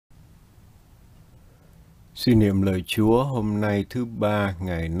Suy niệm lời Chúa hôm nay thứ ba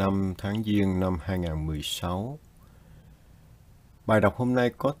ngày 5 tháng Giêng năm 2016. Bài đọc hôm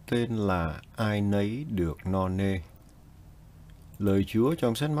nay có tên là Ai nấy được no nê. Lời Chúa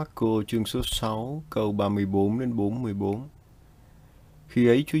trong sách Mác-cô chương số 6 câu 34 đến 44. Khi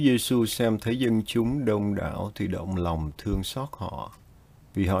ấy Chúa Giêsu xem thấy dân chúng đông đảo thì động lòng thương xót họ,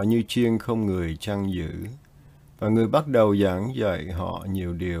 vì họ như chiên không người chăn giữ, và người bắt đầu giảng dạy họ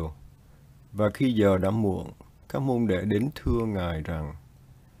nhiều điều. Và khi giờ đã muộn, các môn đệ đến thưa Ngài rằng: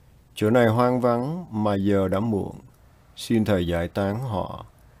 chỗ này hoang vắng mà giờ đã muộn, xin Thầy giải tán họ,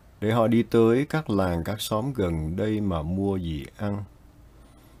 để họ đi tới các làng các xóm gần đây mà mua gì ăn.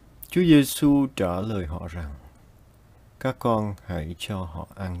 Chúa Giêsu trả lời họ rằng: các con hãy cho họ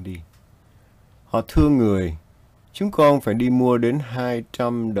ăn đi. Họ thưa Người: chúng con phải đi mua đến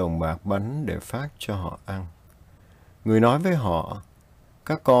 200 đồng bạc bánh để phát cho họ ăn. Người nói với họ: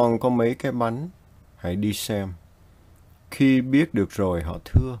 các con có mấy cái bánh, hãy đi xem. Khi biết được rồi họ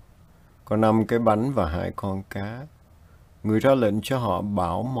thưa: có 5 cái bánh và 2 con cá. Người ra lệnh cho họ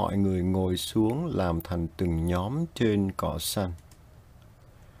bảo mọi người ngồi xuống làm thành từng nhóm trên cỏ xanh.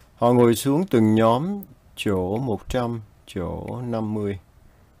 Họ ngồi xuống từng nhóm, chỗ 100, chỗ 50.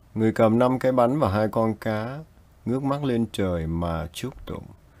 Người cầm 5 cái bánh và 2 con cá, ngước mắt lên trời mà chúc tụng,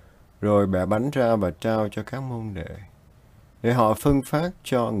 rồi bẻ bánh ra và trao cho các môn đệ, để họ phân phát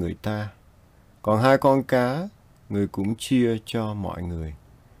cho người ta. Còn 2 con cá, người cũng chia cho mọi người.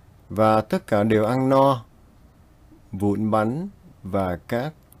 Và tất cả đều ăn no. Vụn bánh và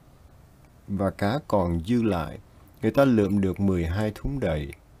cá còn dư lại, người ta lượm được 12 thúng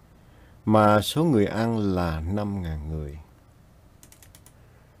đầy, mà số người ăn là 5.000 người.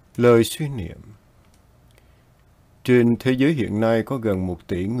 Lời suy niệm. Trên thế giới hiện nay có gần 1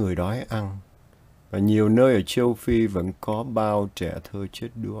 tỷ người đói ăn, và nhiều nơi ở châu Phi vẫn có bao trẻ thơ chết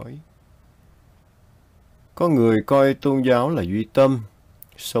đói. Có người coi tôn giáo là duy tâm,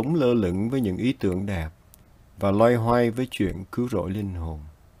 sống lơ lửng với những ý tưởng đẹp và loay hoay với chuyện cứu rỗi linh hồn.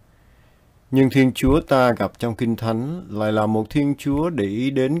 Nhưng Thiên Chúa ta gặp trong Kinh Thánh lại là một Thiên Chúa để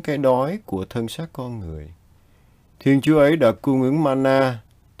ý đến cái đói của thân xác con người. Thiên Chúa ấy đã cung ứng mana,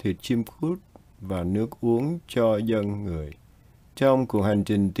 thịt chim cút và nước uống cho dân người trong cuộc hành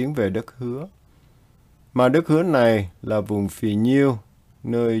trình tiến về đất hứa. Mà đất hứa này là vùng phì nhiêu,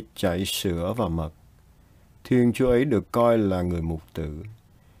 nơi chảy sữa và mật. Thiên Chúa ấy được coi là người mục tử,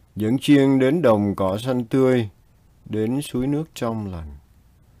 dẫn chiên đến đồng cỏ xanh tươi, đến suối nước trong lành.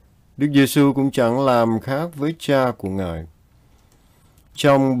 Đức Giêsu cũng chẳng làm khác với cha của Ngài.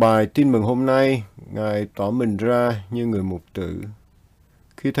 Trong bài tin mừng hôm nay, Ngài tỏ mình ra như người mục tử.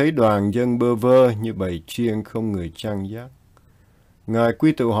 Khi thấy đoàn dân bơ vơ như bầy chiên không người chăn dắt, Ngài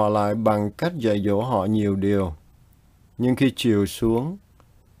quy tụ họ lại bằng cách dạy dỗ họ nhiều điều. Nhưng khi chiều xuống,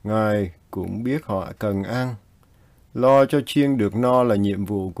 Ngài cũng biết họ cần ăn. Lo cho chiên được no là nhiệm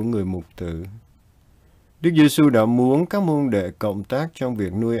vụ của người mục tử. Đức Giêsu đã muốn các môn đệ cộng tác trong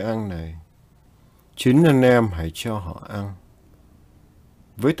việc nuôi ăn này. Chính anh em hãy cho họ ăn.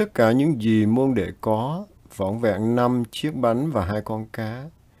 Với tất cả những gì môn đệ có, vỏn vẹn 5 chiếc bánh và 2 con cá,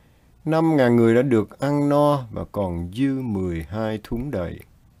 5.000 người đã được ăn no và còn dư 12 thúng đầy.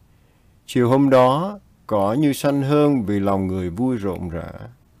 Chiều hôm đó, cỏ như xanh hơn vì lòng người vui rộn rã.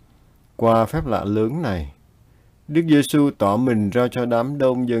 Qua phép lạ lớn này, Đức Giêsu tỏ mình ra cho đám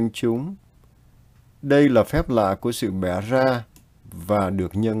đông dân chúng. Đây là phép lạ của sự bẻ ra và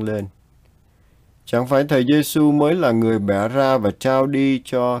được nhân lên. Chẳng phải Thầy Giêsu mới là người bẻ ra và trao đi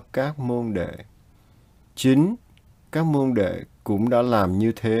cho các môn đệ. Chính các môn đệ cũng đã làm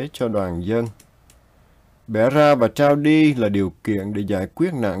như thế cho đoàn dân. Bẻ ra và trao đi là điều kiện để giải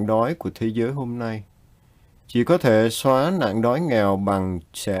quyết nạn đói của thế giới hôm nay. Chỉ có thể xóa nạn đói nghèo bằng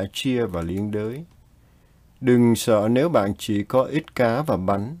sẻ chia và liên đới. Đừng sợ nếu bạn chỉ có ít cá và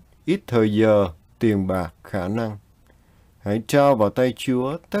bánh, ít thời giờ, tiền bạc, khả năng. Hãy trao vào tay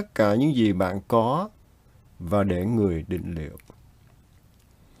Chúa tất cả những gì bạn có và để Người định liệu.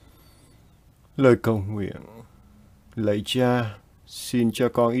 Lời cầu nguyện. Lạy Cha, xin cho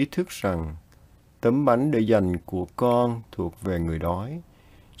con ý thức rằng tấm bánh để dành của con thuộc về người đói,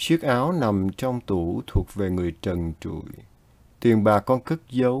 chiếc áo nằm trong tủ thuộc về người trần trụi, tiền bạc con cất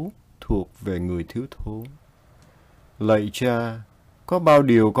giấu thuộc về người thiếu thốn. Lạy Cha, có bao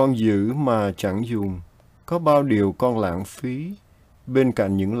điều con giữ mà chẳng dùng, có bao điều con lãng phí bên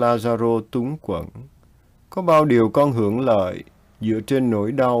cạnh những Lazaro túng quẫn, có bao điều con hưởng lợi dựa trên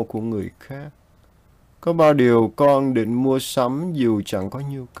nỗi đau của người khác, có bao điều con định mua sắm dù chẳng có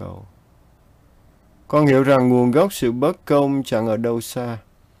nhu cầu. Con hiểu rằng nguồn gốc sự bất công chẳng ở đâu xa,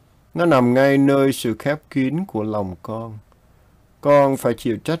 nó nằm ngay nơi sự khép kín của lòng con. con phải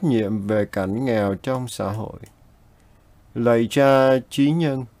chịu trách nhiệm về cảnh nghèo trong xã hội. Lạy Cha trí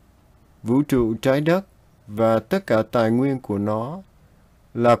nhân, vũ trụ trái đất và tất cả tài nguyên của nó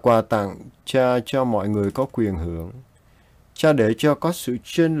là quà tặng Cha cho mọi người có quyền hưởng. Cha để cho có sự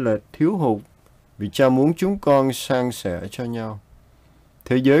chênh lệch thiếu hụt vì Cha muốn chúng con san sẻ cho nhau.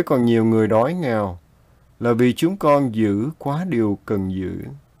 Thế giới còn nhiều người đói nghèo là vì chúng con giữ quá điều cần giữ.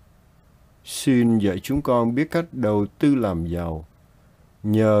 Xin dạy chúng con biết cách đầu tư làm giàu,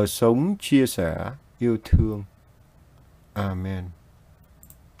 nhờ sống chia sẻ, yêu thương. Amen.